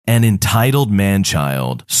An entitled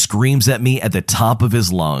man-child screams at me at the top of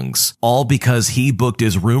his lungs, all because he booked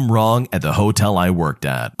his room wrong at the hotel I worked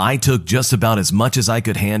at. I took just about as much as I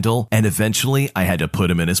could handle, and eventually I had to put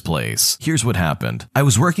him in his place. Here's what happened. I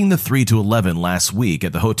was working the 3 to 11 last week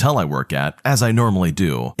at the hotel I work at, as I normally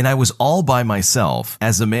do, and I was all by myself,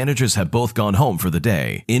 as the managers had both gone home for the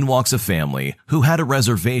day. In walks a family who had a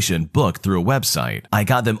reservation booked through a website. I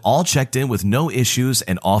got them all checked in with no issues,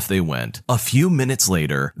 and off they went. A few minutes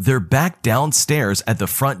later, they're back downstairs at the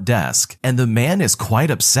front desk, and the man is quite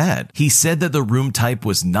upset. He said that the room type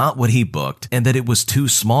was not what he booked and that it was too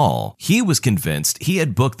small. He was convinced he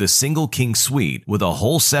had booked the single king suite with a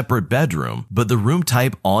whole separate bedroom, but the room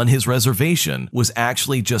type on his reservation was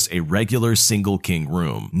actually just a regular single king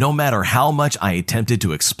room. No matter how much I attempted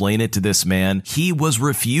to explain it to this man, he was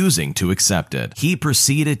refusing to accept it. He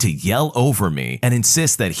proceeded to yell over me and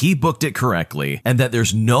insist that he booked it correctly and that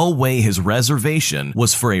there's no way his reservation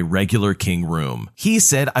was for a regular king room. He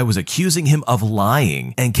said I was accusing him of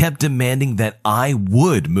lying and kept demanding that I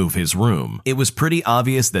would move his room. It was pretty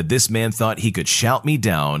obvious that this man thought he could shout me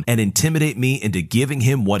down and intimidate me into giving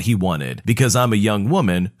him what he wanted because I'm a young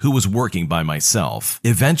woman who was working by myself.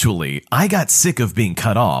 Eventually, I got sick of being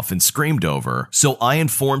cut off and screamed over, so I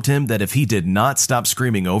informed him that if he did not stop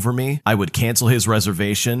screaming over me, I would cancel his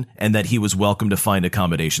reservation and that he was welcome to find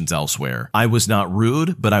accommodations elsewhere. I was not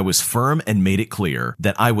rude, but I was firm and made it clear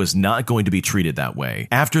that I was not going to be treated that way.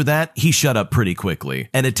 After that, he shut up pretty quickly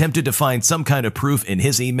and attempted to find some kind of proof in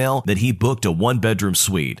his email that he booked a 1-bedroom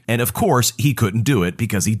suite. And of course, he couldn't do it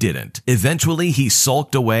because he didn't. Eventually, he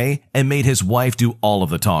sulked away and made his wife do all of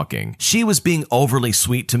the talking. She was being overly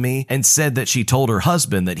sweet to me and said that she told her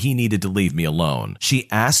husband that he needed to leave me alone. She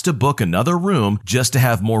asked to book another room just to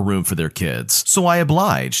have more room for their kids. So I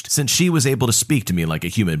obliged, since she was able to speak to me like a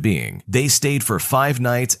human being. They stayed for 5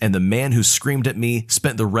 nights, and the man who screamed at me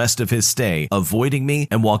spent the rest of his stay avoiding me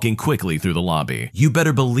and walking quickly through the lobby. You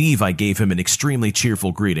better believe I gave him an extremely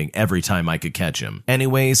cheerful greeting every time I could catch him.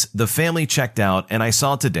 Anyways, the family checked out, and I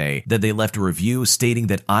saw today that they left a review stating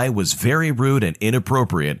that I was very rude and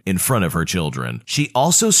inappropriate in front of her children. She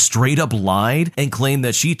also straight up lied and claimed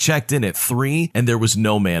that she checked in at 3 and there was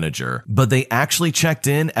no manager, but they actually checked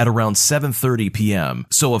in at around 7:30 p.m.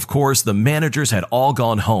 So of course the managers had all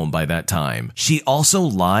gone home by that time. She also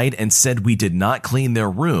lied and said we did not clean their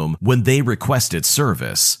room when they requested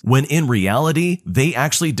service, when in reality, they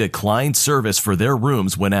actually declined service for their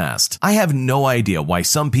rooms when asked. I have no idea why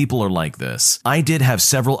some people are like this. I did have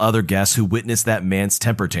several other guests who witnessed that man's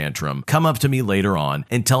temper tantrum come up to me later on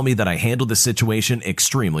and tell me that I handled the situation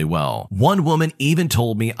extremely well. One woman even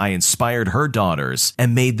told me I inspired her daughters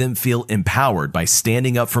and made them feel empowered by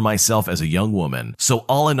standing up for myself as a young woman. So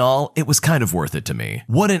all in all, it was kind of worth it to me.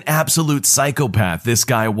 What an absolute psychopath this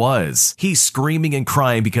guy was. He's screaming and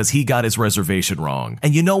crying because he got his reservation wrong.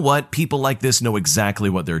 And you know what? People like this know exactly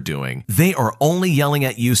what they're doing. They are only yelling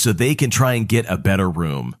at you so they can try and get a better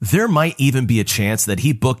room. There might even be a chance that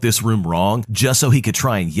he booked this room wrong just so he could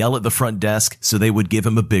try and yell at the front desk so they would give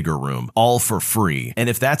him a bigger room, all for free. And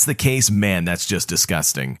if that's the case, man, that's just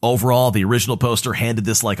disgusting. Overall, the original poster handled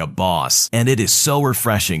this like a boss, and it is so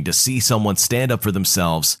refreshing to see someone stand up for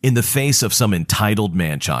themselves in the face of some entitled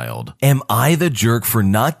man-child. Am I the jerk for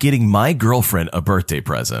not getting my girlfriend a birthday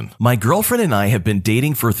present? My girlfriend and I have been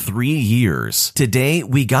dating for 3 years. Today,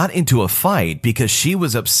 we got into a fight because she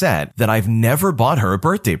was upset that I've never bought her a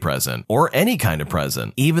birthday present or any kind of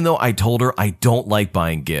present, even though I told her I don't like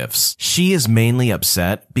buying gifts. She is mainly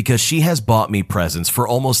upset because she has bought me presents for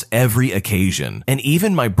almost every occasion, and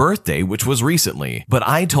even my birthday, which was recently. But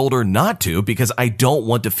I told her not to because I don't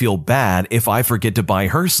want to feel bad if I forget to buy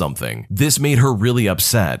her something. This made her really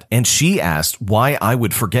upset, and she asked why I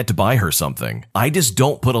would forget to buy her something. I just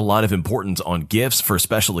don't put a lot of importance on gifts for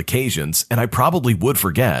special occasions, and I probably would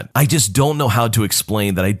forget. I just don't know how to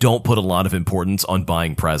explain that I don't put a lot of importance on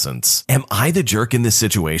buying presents. Am I the jerk in this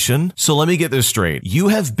situation? So let me get this straight. You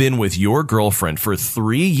have been with your girlfriend for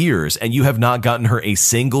 3 years and you have not gotten her a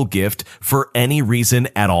single gift for any reason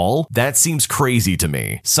at all? That seems crazy to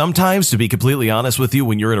me. Sometimes, to be completely honest with you,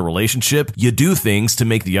 when you're in a relationship, you do things to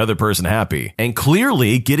make the other person happy. And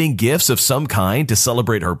clearly, getting gifts of some kind to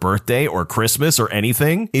celebrate her birthday or Christmas or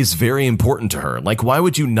anything is very important to her. Like, why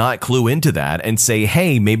would you not clue into that and say,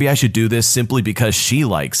 hey, maybe I should do this simply because she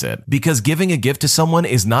likes it? Because giving a gift to someone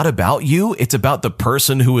is not about you, it's about the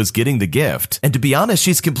person who is getting the gift. And to be honest,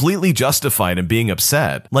 she's completely justified in being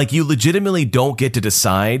upset. Like, you legitimately don't get to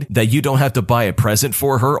decide that you don't have to buy a present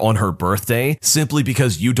for her on her birthday simply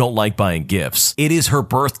because you don't like buying gifts. It is her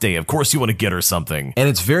birthday. Of course you want to get her something. And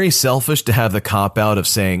it's very selfish to have the cop-out of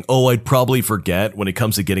saying, oh, I'd probably forget when it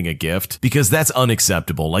comes to getting a gift, because that's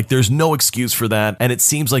unacceptable. Like, there's no excuse for that, and it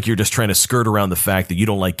seems like you're just trying to skirt around the fact that you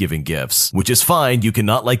don't like giving gifts, which is fine. You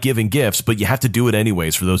cannot like giving gifts, but you have to do it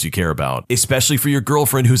anyways for those you care about, especially for your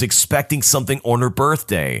girlfriend who's expecting something on her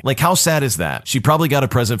birthday. Like, how sad is that? She probably got a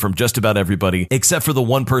present from just about everybody, except for the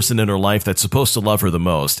one person in her life that's supposed to love her the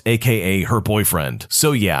most, aka her boyfriend.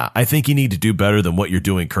 So yeah, I think you need to do better than what you're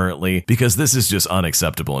doing currently, because this is just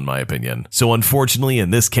unacceptable in my opinion. So unfortunately, in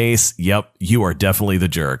this case, yep, you are definitely the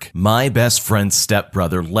jerk. My best friend's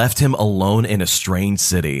stepbrother left him alone in a strange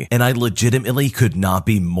city, and I legitimately could not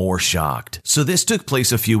be more shocked. So this took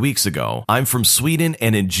place a few weeks ago. I'm from Sweden,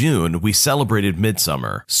 and in June, we celebrated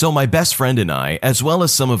Midsummer. So my best friend and I, as well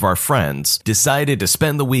as some of our friends, decided to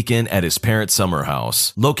spend the weekend at his parents' summer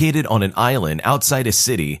house, located on an island outside a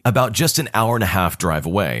city about just an hour and a half drive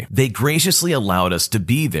away. They graciously allowed us to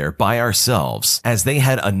be there by ourselves, as they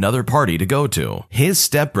had another party to go to. His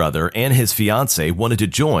stepbrother and his fiance wanted to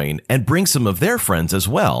join and bring some of their friends as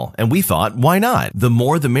well, and we thought, why not? The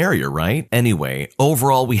more the merrier, right? Anyway,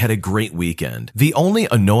 overall we had a great weekend. The only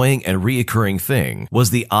annoying and reoccurring thing was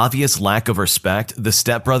the obvious lack of respect the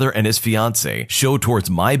stepbrother and his fiance showed towards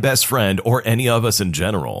my best friend or any of us in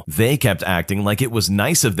general. They kept acting like it was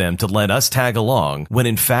nice of them to let us tag along, when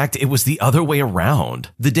in fact it was the other way around.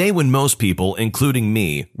 The day when most people, including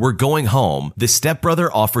me, were going home, the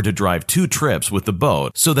stepbrother offered to drive 2 trips with the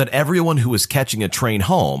boat so that everyone who was catching a train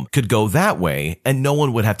home could go that way and no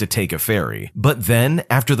one would have to take a ferry. But then,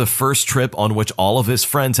 after the first trip on which all of his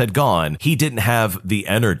friends had gone, he didn't have the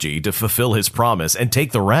energy to fulfill his promise and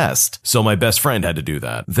take the rest. So my best friend had to do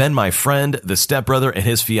that. Then my friend, the stepbrother, and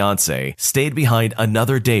his fiance stayed behind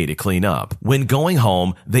another day to clean up. When going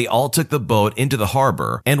home, they all took the boat into the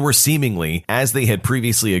harbor and were seemingly, as they had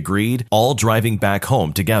previously agreed, all driving back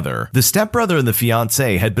home together. The stepbrother and the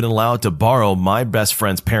fiance had been allowed to borrow my best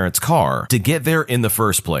friend's parents' car to get there in the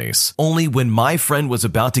first place. Only when my friend was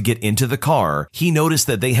about to get into the car, he noticed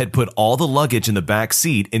that they had put all the luggage in the back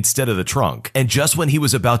seat instead of the trunk. And just when he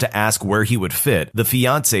was about to ask where he would fit, the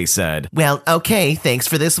fiance said, "Well, okay, thanks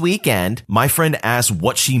for this weekend." My friend asked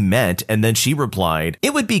what she meant, and then she replied,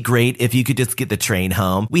 "It would be great if you could just get the train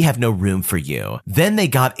home. We have no room for you." Then they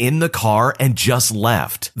got in the car and just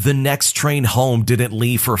left. The next train home didn't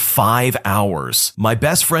leave for 5 hours. My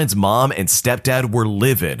best friend's mom and stepdad were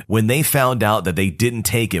livid when they found out that they didn't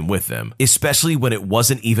take him with them, especially when it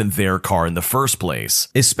wasn't even their car in the first place,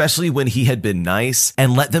 especially when he had been nice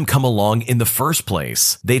and let them come along in the first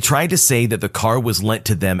place. They tried to say that the car was lent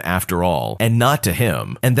to them after all, and not to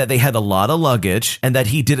him, and that they had a lot of luggage, and that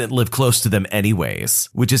he didn't live close to them anyways,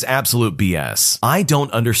 which is absolute BS. I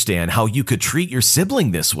don't understand how you could treat your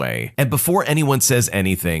sibling this way. And before anyone says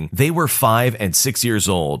anything, they were 5 and 6 years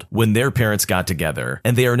old when their parents got together,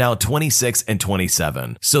 and they are now 26 and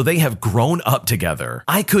 27. So they have grown up together.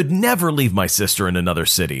 I could never leave my sister in another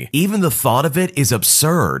city. Even the thought of it is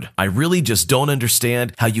absurd. I really just don't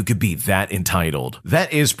understand how you could be that entitled.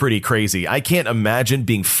 That is pretty crazy. I can't imagine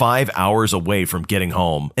being 5 hours away from getting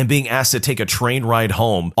home and being asked to take a train ride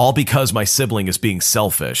home all because my sibling is being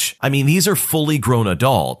selfish. I mean, these are fully grown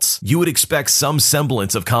adults. You would expect some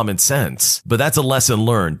semblance of common sense, but that's a lesson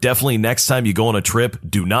learned. Definitely next time you go on a trip,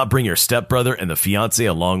 do not bring your stepbrother and the fiance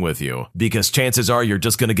along with you, because chances are you're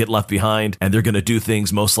just going to get left behind and they're going to do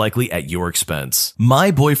things most likely at your expense.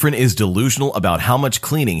 My boyfriend is delusional about how much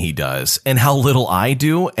cleaning he does and how little I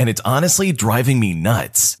do, and it's honestly driving me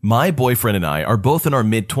nuts. My boyfriend and I are both in our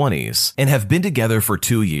mid-20s and have been together for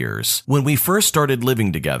 2 years. When we first started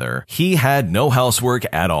living together, he had no housework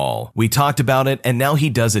at all. We talked about it, and now he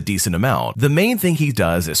does a decent amount. The main thing he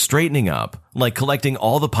does is straightening up, like collecting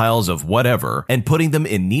all the piles of whatever and putting them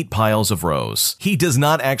in neat piles of rows. He does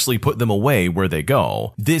not actually put them away where they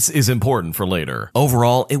go. This is important for later.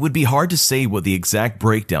 Overall, it would be hard to say what the exact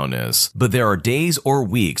breakdown is, but there are days or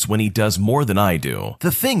weeks when he does more than I do.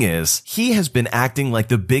 The thing is, he has been acting like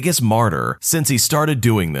the biggest martyr since he started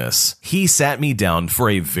doing this. He sat me down for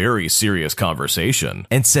a very serious conversation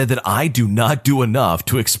and said that I do not do enough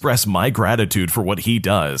to express my gratitude for what he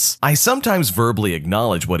does. I sometimes verbally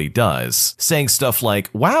acknowledge what he does, saying stuff like,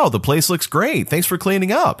 "Wow, the place looks great. Thanks for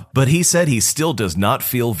cleaning up." But he said he still does not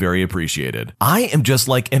feel very appreciated. I am just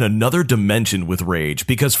like in another dimension with rage,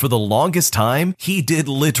 because for the longest time, he did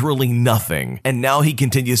literally nothing. And now he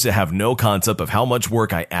continues to have no concept of how much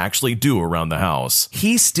work I actually do around the house.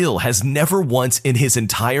 He still has never once in his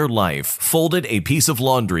entire life folded a piece of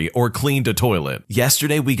laundry or cleaned a toilet.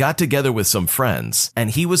 Yesterday, we got together with some friends,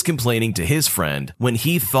 and he was complaining to his friend when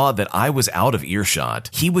he thought that I was out of earshot.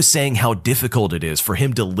 He was saying how difficult it is for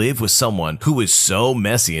him to live with someone who is so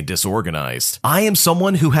messy and disorganized. I am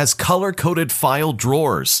someone who has color-coded file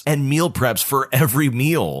drawers and meal preps for every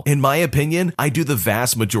meal. In my opinion, I do the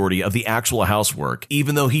vast majority of the actual housework,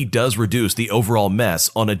 even though he does reduce the overall mess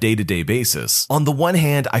on a day-to-day basis. On the one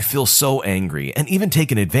hand, I feel so angry and even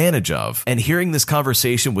taken advantage of, and hearing this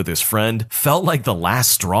conversation with his friend felt like the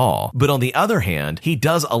last straw. But on the other hand, he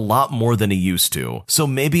does a lot more than he used to, so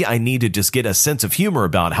maybe I need to just get a sense of humor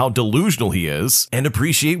about how delusional he is and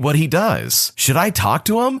appreciate what he does. Should I talk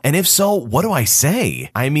to him? And if so, what do I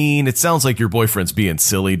say? I mean, it sounds like your boyfriend's being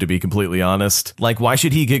silly, to be completely honest. Like, why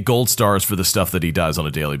should he get gold stars for the stuff that he does on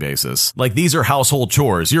a daily basis? Like, these are household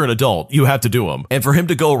chores. You're an adult. You have to do them. And for him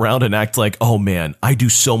to go around and act like, oh man, I do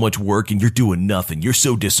so much work and you're doing nothing. You're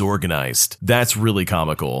so disorganized. That's really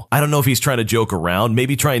comical. I don't know if he's trying to joke around,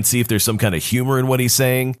 maybe try and see if there's some kind of humor in what he's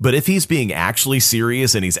saying. But if he's being actually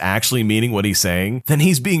serious and he's actually meaning what he's saying, then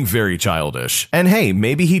he's being very childish. And hey,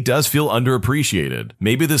 maybe he does feel underappreciated.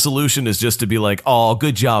 Maybe the solution is just to be like, oh,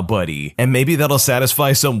 good job, buddy. And maybe that'll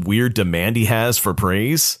satisfy some weird demand he has for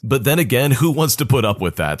praise. But then again, who wants to put up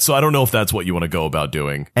with that? So I don't know if that's what you want to go about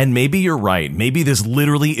doing. And maybe you're right. Maybe this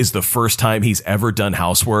literally is the first time he's ever done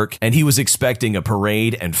housework, and he was expecting a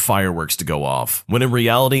parade and fireworks to go off, when in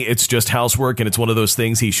reality, it's just housework and it's one of those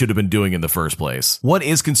things he should have been doing in the first place. What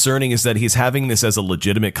is concerning is that he's having this as a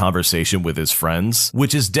legitimate conversation with his friends,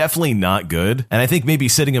 which is definitely not good. And I think maybe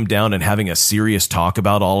sitting him down and having a serious talk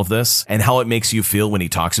about all of this and how it makes you feel when he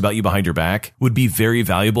talks about you behind your back would be very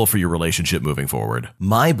valuable for your relationship moving forward.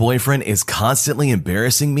 My boyfriend is constantly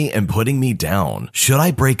embarrassing me and putting me down. Should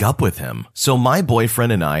I break up with him? So my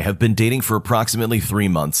boyfriend and I have been dating for approximately 3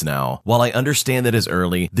 months now. While I understand that is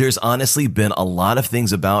early, there's honestly been a lot of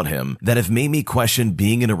things about him that have made me question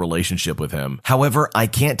being in a relationship with him. However, I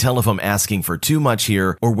can't tell if I'm asking for too much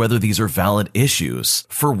here or whether these are valid issues.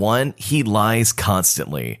 For one, he lies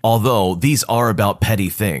constantly, although these are about petty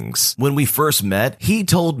things. When we first met, he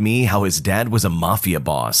told me how his dad was a mafia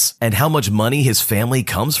boss and how much money his family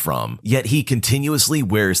comes from, yet he continuously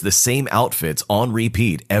wears the same outfits on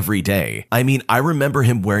repeat every day. I mean, I remember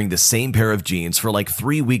him wearing the same pair of jeans for like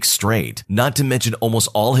 3 weeks straight, not to mention almost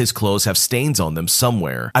all his clothes have stains on them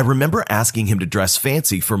somewhere. I remember asking him to dress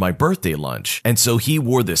fancy for my birthday lunch, and so he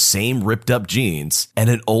wore the same ripped up jeans and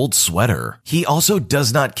an old sweater. He also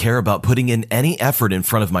does not care about putting in any effort in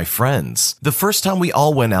front of my friends. The first time we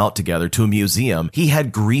all went out together to a museum, he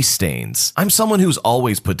had grease stains. I'm someone who's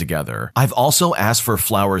always put together. I've also asked for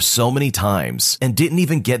flowers so many times and didn't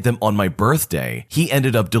even get them on my birthday. He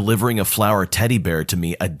ended up delivering a flower teddy bear to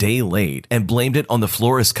me a day late and blamed it on the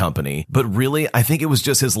florist company, but really, I think it was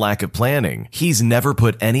just his lack of planning. He's never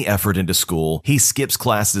put any effort into school. He skips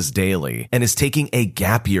classes daily and is taking a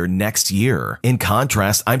gap year next year. In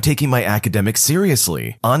contrast, I'm taking my academics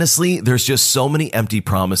seriously. Honestly, there's just so many empty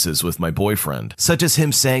promises with my boyfriend, such as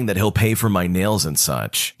him saying that he'll pay for my nails and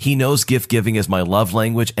such. He knows gift giving is my love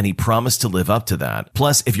language and he promised to live up to that.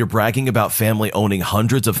 Plus, if you're bragging about family owning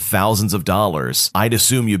hundreds of thousands of dollars, I'd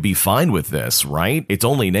assume you'd be fine with this, right? It's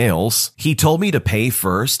only nails. He told me to pay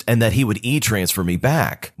first and that he would e-transfer me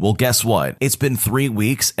back. Well, guess what? It's been 3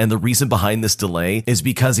 weeks and the reason behind this delay is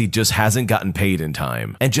because he just hasn't gotten paid in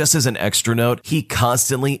time. And just as an extra note, he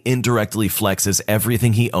constantly indirectly flexes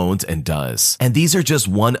everything he owns and does. And these are just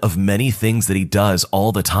one of many things that he does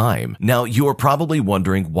all the time. Now, you are probably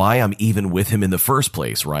wondering why I'm even with him in the first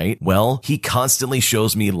place, right? Well, he constantly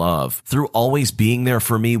shows me love through always being there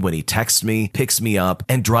for me when he texts me, picks me up,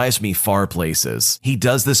 and drives me far places. He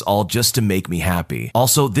does this all just to make me happy.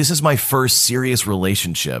 Also, this is my first serious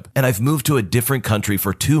relationship, and I've moved to a different country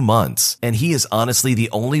for 2 months, and he is honestly the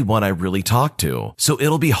only one I really talk to. So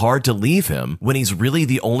it'll be hard to leave him when he's really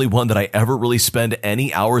the only one that I ever really spend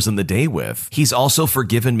any hours in the day with. He's also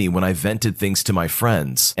forgiven me when I vented things to my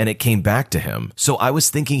friends, and it came back to him. So I was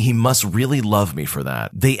thinking he must really love me for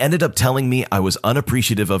that. They ended up telling me I was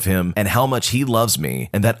unappreciative of him and how much he loves me,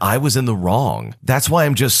 and that I was in the wrong. That's why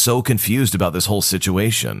I'm just so confused about this whole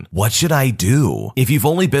situation. What should I do? If you've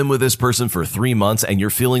only been with this person for 3 months and you're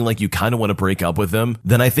feeling like you kind of want to break up with them,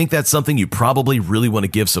 then I think that's something you probably really want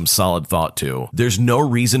to give some solid thought to. There's no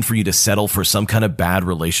reason for you to settle for some kind of bad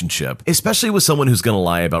relationship, especially with someone who's going to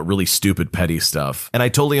lie about really stupid petty stuff. And I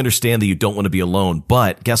totally understand that you don't want to be alone,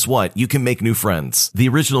 but guess what? You can make new friends. The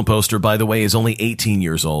original poster, by the way, is only 18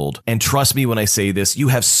 years old. And trust me when I say this, you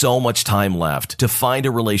have so much time left to find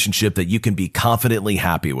a relationship that you can be confidently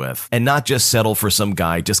happy with and not just settle for some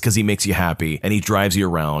guy just because he makes you happy and he drives you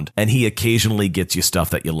around and he occasionally gets you stuff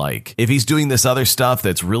that you like. If he's doing this other stuff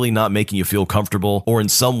that's really not making you feel comfortable or in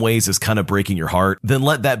some ways is kind of breaking your heart, then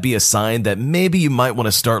let that be a sign that maybe you might want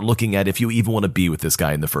to start looking at if you even want to be with this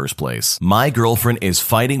guy in the first place. My girlfriend is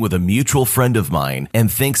fighting with a mutual friend of mine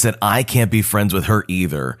and thinks that I can't be friends with her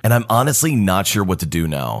either, and I'm honestly not sure what to do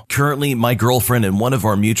now. Currently, my girlfriend and one of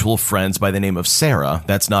our mutual friends by the name of Sarah,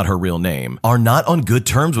 that's not her real name, are not on good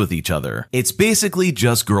terms with each other. It's basically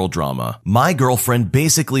just girl drama. My girlfriend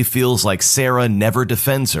basically feels like Sarah never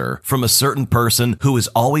defends her from a certain person who is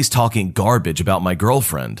always talking garbage about my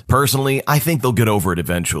girlfriend. Personally, I think they'll get over it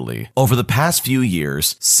eventually. Over the past few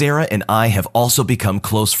years, Sarah and I have also become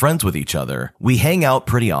close friends with each other. We hang out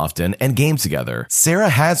pretty often and game together. Sarah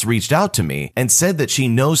has reached out to me and said that she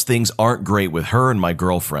knows things aren't great with her and my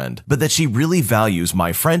girlfriend, but that she really values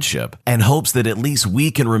my friendship and hopes that at least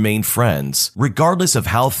we can remain friends, regardless of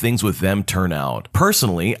how things with them turn out.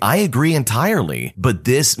 Personally, I agree entirely, but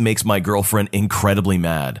this makes my girlfriend incredibly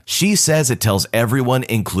mad. She says it tells everyone,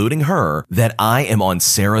 including her, that I am on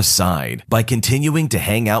Sarah's side by continuing to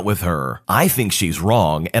hang out with her. I think she's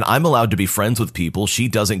wrong, and I'm allowed to be friends with people she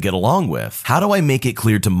doesn't get along with. How do I make it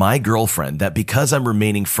clear to my girlfriend that because I'm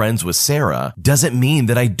remaining friends with Sarah doesn't mean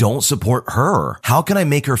that I don't support her? How can I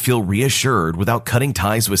make her feel reassured without cutting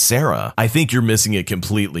ties with Sarah? I think you're missing it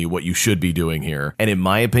completely what you should be doing here, and in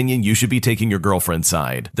my opinion, you should be taking your girlfriend's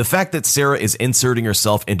side. The fact that Sarah is inserting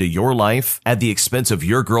herself into your life at the expense of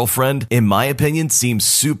your girlfriend, in my opinion, seems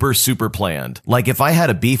super planned. Like if I had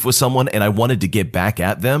a beef with someone and I wanted to get back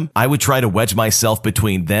at them, I would try to wedge myself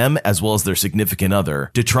between them as well as their significant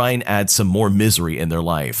other to try and add some more misery in their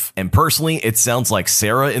life. And personally, it sounds like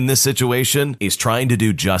Sarah in this situation is trying to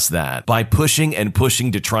do just that. By pushing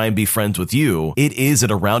to try and be friends with you, it is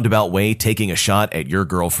in a roundabout way taking a shot at your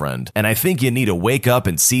girlfriend. And I think you need to wake up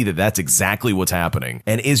and see that that's exactly what's happening.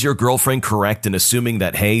 And is your girlfriend correct in assuming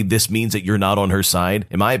that, hey, this means that you're not on her side?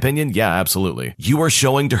 In my opinion, yeah, absolutely. You are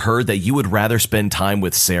showing to her that you would rather spend time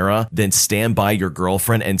with Sarah than stand by your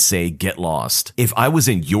girlfriend and say, get lost. If I was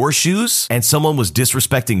in your shoes and someone was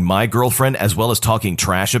disrespecting my girlfriend as well as talking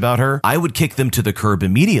trash about her, I would kick them to the curb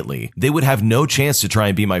immediately. They would have no chance to try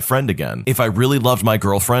and be my friend again. If I really loved my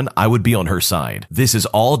girlfriend, I would be on her side. This is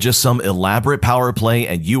all just some elaborate power play,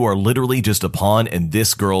 and you are literally just a pawn in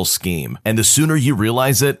this girl's scheme. And the sooner you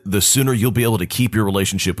realize it, the sooner you'll be able to keep your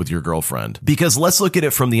relationship with your girlfriend. Because let's look at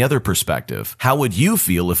it from the other perspective. How would you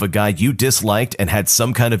feel if a guy you disliked and had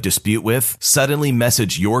some kind of dispute with suddenly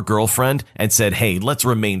messaged your girlfriend and said, hey, let's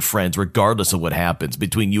remain friends regardless of what happens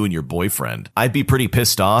between you and your boyfriend? I'd be pretty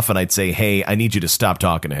pissed off, and I'd say, hey, I need you to stop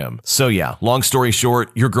talking to him. So yeah, long story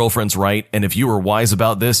short, your girlfriend's right, and if you were wise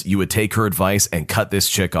about this, you would take her advice and cut this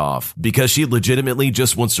chick off, because she legitimately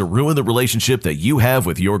just wants to ruin the relationship that you have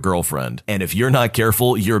with your girlfriend. And if you're not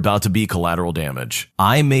careful, you're about to be collateral damage.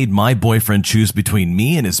 I made my boyfriend choose between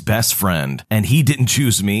me and his best friend, and he didn't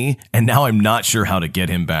choose me, and now I'm not sure how to get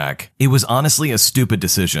him back. It was honestly a stupid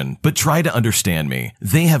decision, but try to understand me.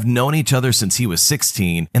 They have known each other since he was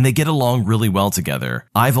 16, and they get along really well together.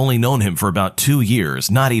 I've only known him for about 2 years,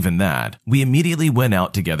 not even that. We immediately went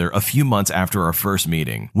out together a few months after our first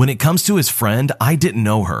meeting. When it comes to his friend, I didn't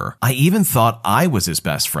know her. I even thought I was his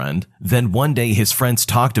best friend. Then one day his friends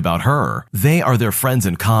talked about her. They are their friends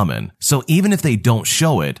in common, so even if they don't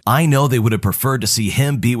show it, I know they would have preferred to see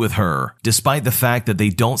him be with her, despite the fact that they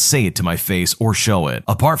don't say it to my face or show it.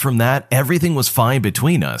 Apart from that, everything was fine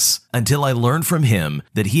between us, until I learned from him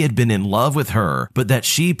that he had been in love with her, but that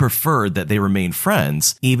she preferred that they remain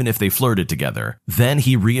friends, even if they flirted together. Then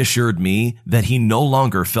he reassured me that he no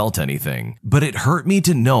longer felt anything. But it hurt me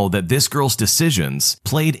to know that this girl's decisions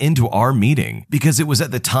played into our meeting, because it was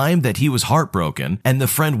at the time that he was heartbroken, and the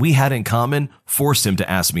friend we had in common forced him to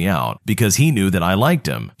ask me out, because he knew that I liked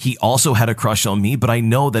him. He also had a crush on me, but I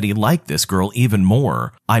know that he liked this girl even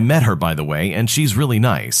more. I met her, by the way, and she's really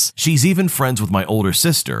nice. She's even friends with my older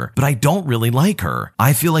sister, but I don't really like her.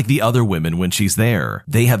 I feel like the other women when she's there.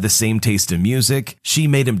 They have the same taste in music. She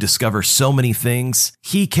made him discover so many things.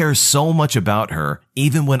 He cares so much about her,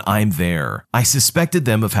 even when I'm there. I suspected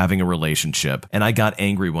them of having a relationship, and I got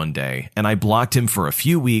angry one day, and I blocked him for a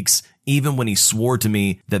few weeks, even when he swore to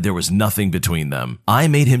me that there was nothing between them. I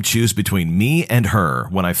made him choose between me and her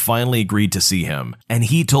when I finally agreed to see him, and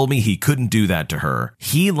he told me he couldn't do that to her.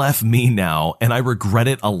 He left me now, and I regret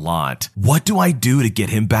it a lot. What do I do to get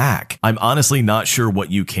him back? I'm honestly not sure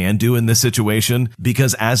what you can do in this situation,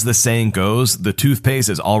 because as the saying goes, the toothpaste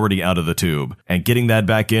is already out of the tube, and getting that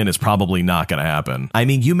back in is probably not going to happen. I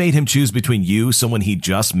mean, you made him choose between you, someone he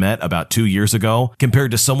just met about 2 years ago, compared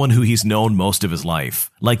to someone who he's known most of his life.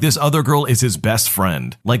 Like, this other other girl is his best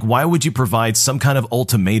friend. Like, why would you provide some kind of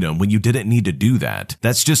ultimatum when you didn't need to do that?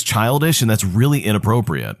 That's just childish and that's really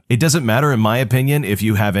inappropriate. It doesn't matter, in my opinion, if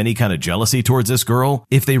you have any kind of jealousy towards this girl.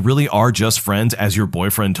 If they really are just friends, as your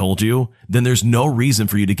boyfriend told you, then there's no reason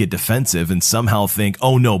for you to get defensive and somehow think,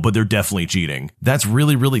 oh no, but they're definitely cheating. That's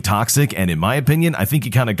really, really toxic, and in my opinion, I think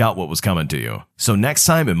you kind of got what was coming to you. So next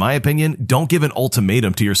time, in my opinion, don't give an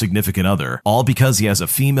ultimatum to your significant other, all because he has a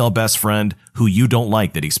female best friend who you don't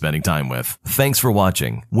like that he's spending time with. Thanks for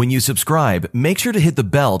watching. When you subscribe, make sure to hit the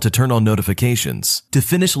bell to turn on notifications. To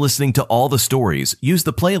finish listening to all the stories, use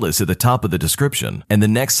the playlist at the top of the description. And the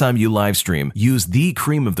next time you live stream, use the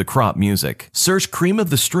Cream of the Crop music. Search Cream of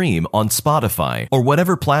the Stream on Spotify or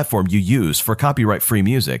whatever platform you use for copyright-free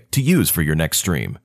music to use for your next stream.